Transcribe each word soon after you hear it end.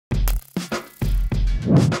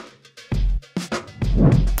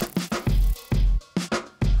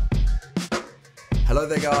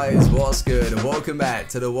Hello there guys, what's good? Welcome back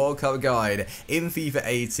to the World Cup Guide in FIFA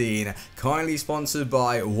 18, kindly sponsored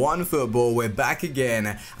by OneFootball. We're back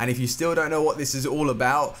again, and if you still don't know what this is all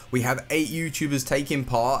about, we have 8 YouTubers taking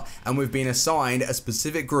part, and we've been assigned a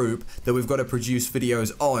specific group that we've got to produce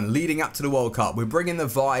videos on leading up to the World Cup. We're bringing the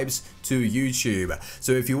vibes to YouTube.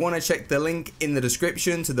 So if you want to check the link in the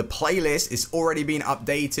description to the playlist, it's already been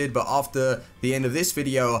updated, but after the end of this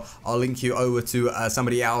video, I'll link you over to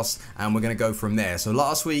somebody else, and we're going to go from there. So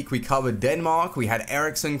last week we covered Denmark, we had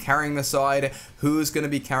Ericsson carrying the side. Who's going to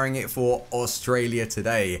be carrying it for Australia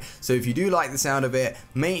today? So if you do like the sound of it,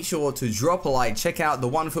 make sure to drop a like, check out the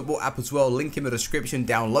OneFootball app as well, link in the description,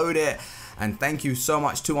 download it, and thank you so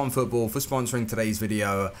much to OneFootball for sponsoring today's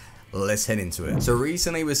video. Let's head into it. So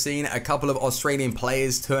recently we're seeing a couple of Australian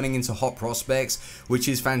players turning into hot prospects, which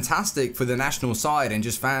is fantastic for the national side and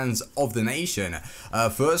just fans of the nation.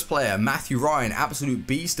 First player, Matthew Ryan, absolute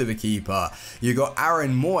beast of a keeper. You got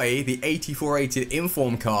Aaron Moy, the 84 rated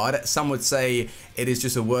inform card. Some would say it is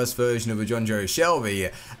just a worse version of a John Joe Shelby.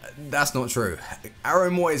 That's not true.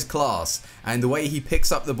 Aaron Moy is class, and the way he picks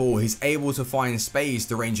up the ball, he's able to find space,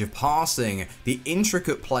 the range of passing, the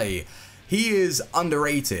intricate play. He is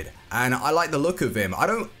underrated, and I like the look of him. I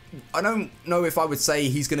don't know if I would say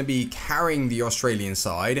he's going to be carrying the Australian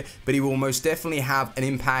side, but he will most definitely have an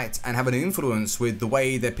impact and have an influence with the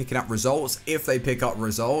way they're picking up results, if they pick up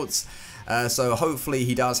results. So hopefully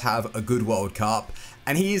he does have a good World Cup.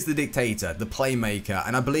 And he is the dictator, the playmaker,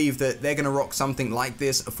 and I believe that they're going to rock something like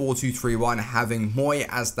this, a 4-2-3-1, having Moy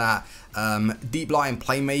as that deep line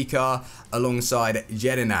playmaker alongside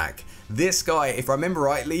Jedinak. This guy, if I remember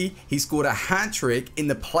rightly, he scored a hat-trick in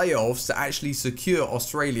the playoffs to actually secure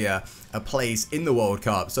Australia a place in the World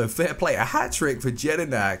Cup. So fair play, a hat-trick for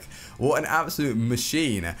Jedinak. What an absolute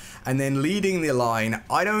machine. And then leading the line,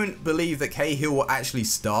 I don't believe that Cahill will actually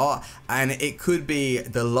start, and it could be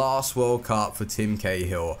the last World Cup for Tim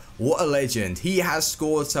Cahill. What a legend. He has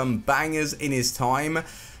scored some bangers in his time,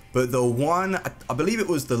 but the one, I believe it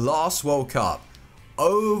was the last World Cup,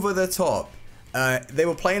 over the top. They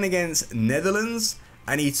were playing against Netherlands,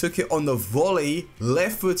 and he took it on the volley,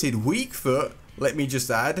 left-footed, weak foot, let me just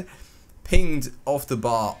add, pinged off the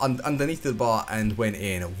bar, underneath the bar, and went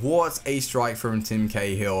in. What a strike from Tim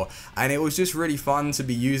Cahill, and it was just really fun to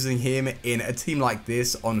be using him in a team like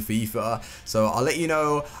this on FIFA. So I'll let you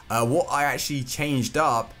know what I actually changed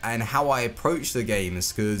up and how I approach the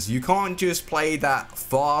games, because you can't just play that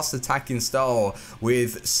fast attacking style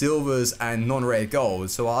with silvers and non-red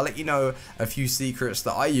goals. So I'll let you know a few secrets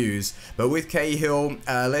that I use. But with Cahill,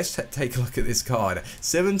 let's take a look at this card.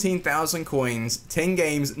 17,000 coins, 10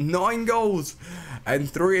 games, 9 goals and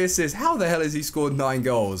 3 assists. How the hell has he scored 9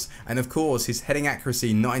 goals? And of course his heading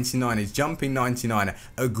accuracy 99, his jumping 99,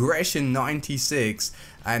 aggression 96,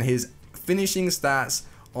 and his finishing stats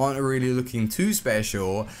aren't really looking too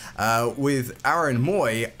special. With Aaron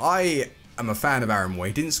Moy, I'm a fan of Aaron Moy.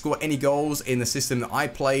 He didn't score any goals in the system that I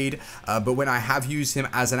played, but when I have used him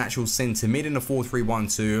as an actual centre mid in a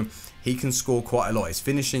 4-3-1-2, he can score quite a lot. His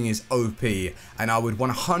finishing is OP, and I would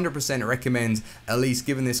 100% recommend at least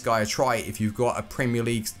giving this guy a try if you've got a Premier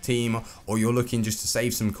League team or you're looking just to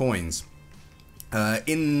save some coins. On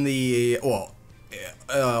the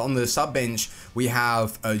sub bench, we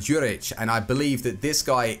have Juric, and I believe that this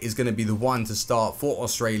guy is going to be the one to start for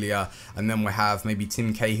Australia, and then we'll have maybe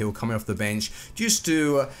Tim Cahill coming off the bench just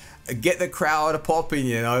to get the crowd popping,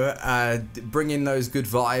 you know, bring in those good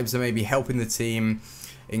vibes and maybe helping the team,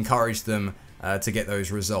 encourage them to get those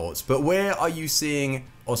results. But where are you seeing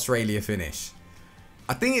Australia finish?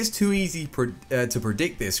 I think it's too easy to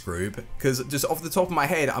predict this group, because just off the top of my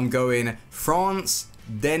head, I'm going France,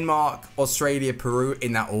 Denmark, Australia, Peru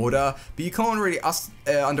in that order. But you can't really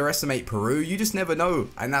underestimate Peru. You just never know,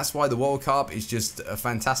 and that's why the World Cup is just a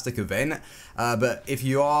fantastic event. But if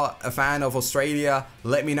you are a fan of Australia,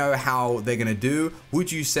 let me know how they're going to do. Would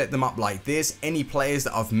you set them up like this? Any players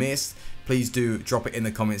that I've missed, please do drop it in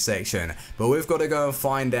the comment section. But we've got to go and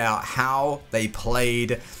find out how they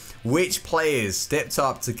played, which players stepped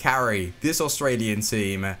up to carry this Australian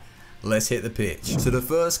team. Let's hit the pitch. So the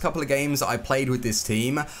first couple of games that I played with this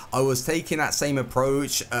team, I was taking that same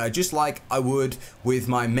approach, just like I would with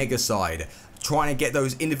my mega side, trying to get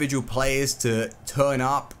those individual players to turn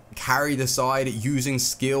up, carry the side, using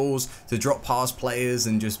skills to drop past players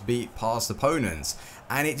and just beat past opponents.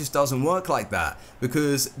 And it just doesn't work like that,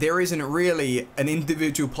 because there isn't really an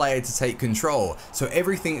individual player to take control. So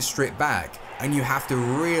everything's stripped back, and you have to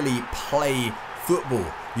really play football.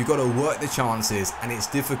 You got to work the chances, and it's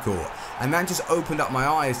difficult. And that just opened up my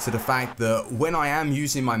eyes to the fact that when I am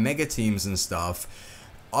using my mega teams and stuff,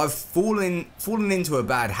 I've fallen into a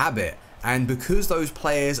bad habit, And because those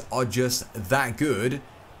players are just that good,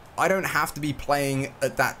 I don't have to be playing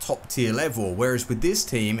at that top tier level. Whereas with this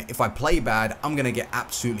team, if I play bad, I'm going to get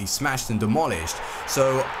absolutely smashed and demolished.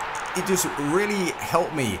 So it just really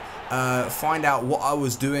helped me find out what I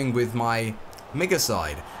was doing with my Mega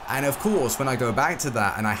side. And of course, when I go back to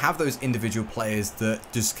that and I have those individual players that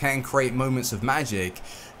just can create moments of magic,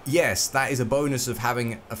 yes, that is a bonus of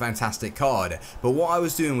having a fantastic card. But what I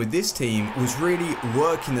was doing with this team was really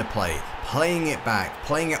working the play, playing it back,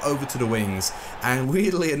 playing it over to the wings. And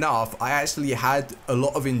weirdly enough, I actually had a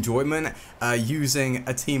lot of enjoyment using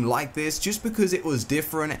a team like this, just because it was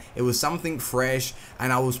different, it was something fresh,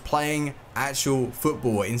 and I was playing actual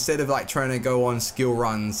football instead of like trying to go on skill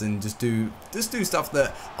runs and just do stuff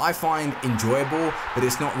that I find enjoyable, but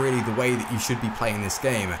it's not really the way that you should be playing this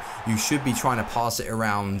game. You should be trying to pass it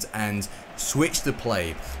around and switch the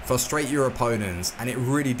play, frustrate your opponents, and it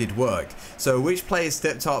really did work. So which players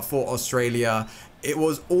stepped up for Australia? It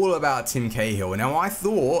was all about Tim Cahill. Now I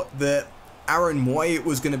thought that Aaron Moy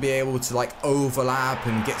was going to be able to like overlap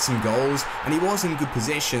and get some goals, and he was in good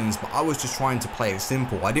positions, but I was just trying to play it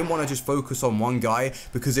simple. I didn't want to just focus on one guy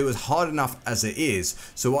because it was hard enough as it is.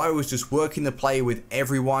 So I was just working the play with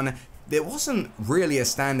everyone. There wasn't really a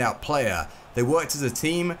standout player. They worked as a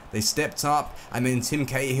team, they stepped up, and then Tim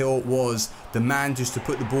Cahill was the man just to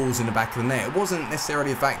put the balls in the back of the net. It wasn't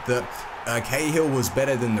necessarily the fact that Cahill was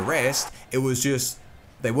better than the rest, it was just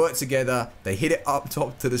they worked together, they hit it up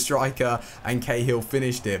top to the striker, and Cahill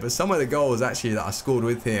finished it. But some of the goals actually that I scored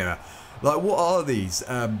with him, like what are these?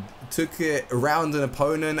 Took it around an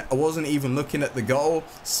opponent, I wasn't even looking at the goal,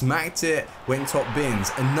 smacked it, went top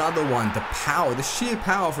bins. Another one, the power, the sheer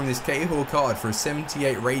power from this Cahill card for a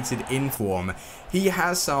 78 rated inform. He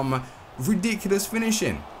has some ridiculous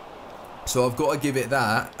finishing. So I've got to give it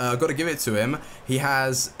that. I've got to give it to him. He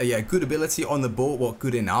has a good ability on the ball. Well,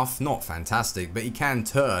 good enough. Not fantastic, but he can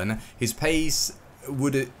turn. His pace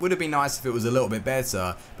would have been nice if it was a little bit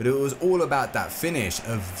better. But it was all about that finish.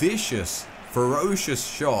 A vicious, ferocious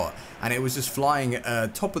shot. And it was just flying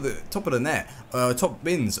top of the net. Top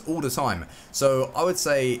bins all the time. So I would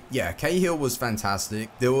say, yeah, Cahill was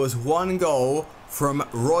fantastic. There was one goal from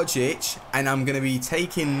Rogic. And I'm going to be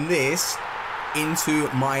taking this into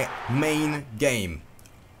my main game.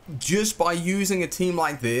 Just by using a team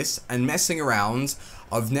like this and messing around,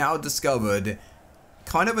 I've now discovered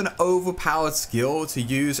kind of an overpowered skill to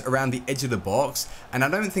use around the edge of the box, and I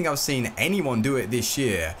don't think I've seen anyone do it this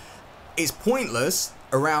year. It's pointless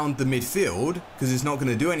around the midfield because it's not going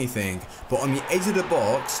to do anything, but on the edge of the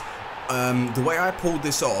box, the way I pulled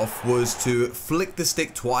this off was to flick the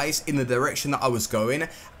stick twice in the direction that I was going,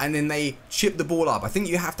 and then they chip the ball up. I think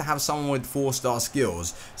you have to have someone with 4-star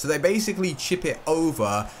skills. So they basically chip it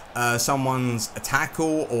over someone's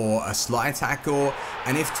tackle or a slide tackle,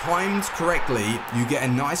 and if timed correctly, you get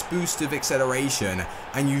a nice boost of acceleration,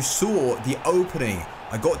 and you saw the opening.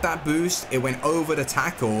 I got that boost, it went over the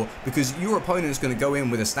tackle because your opponent's going to go in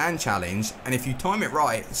with a stand challenge, and if you time it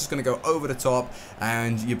right, it's just going to go over the top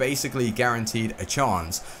and you're basically guaranteed a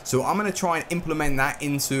chance. So I'm going to try and implement that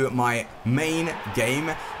into my main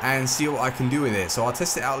game and see what I can do with it. So I'll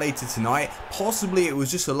test it out later tonight. Possibly it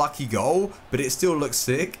was just a lucky goal, but it still looks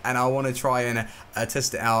sick, and I want to try and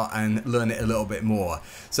test it out and learn it a little bit more.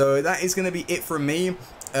 So that is going to be it from me.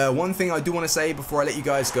 One thing I do want to say before I let you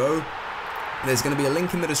guys go, there's going to be a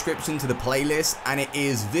link in the description to the playlist, and it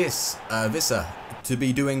is Vissa to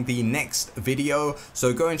be doing the next video.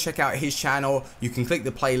 So go and check out his channel. You can click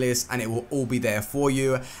the playlist and it will all be there for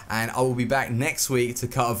you. And I will be back next week to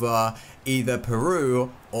cover either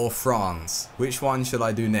Peru or France. Which one should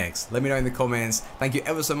I do next? Let me know in the comments. Thank you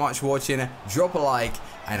ever so much for watching. Drop a like,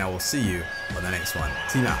 and I will see you on the next one.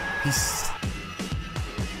 See you now. Peace.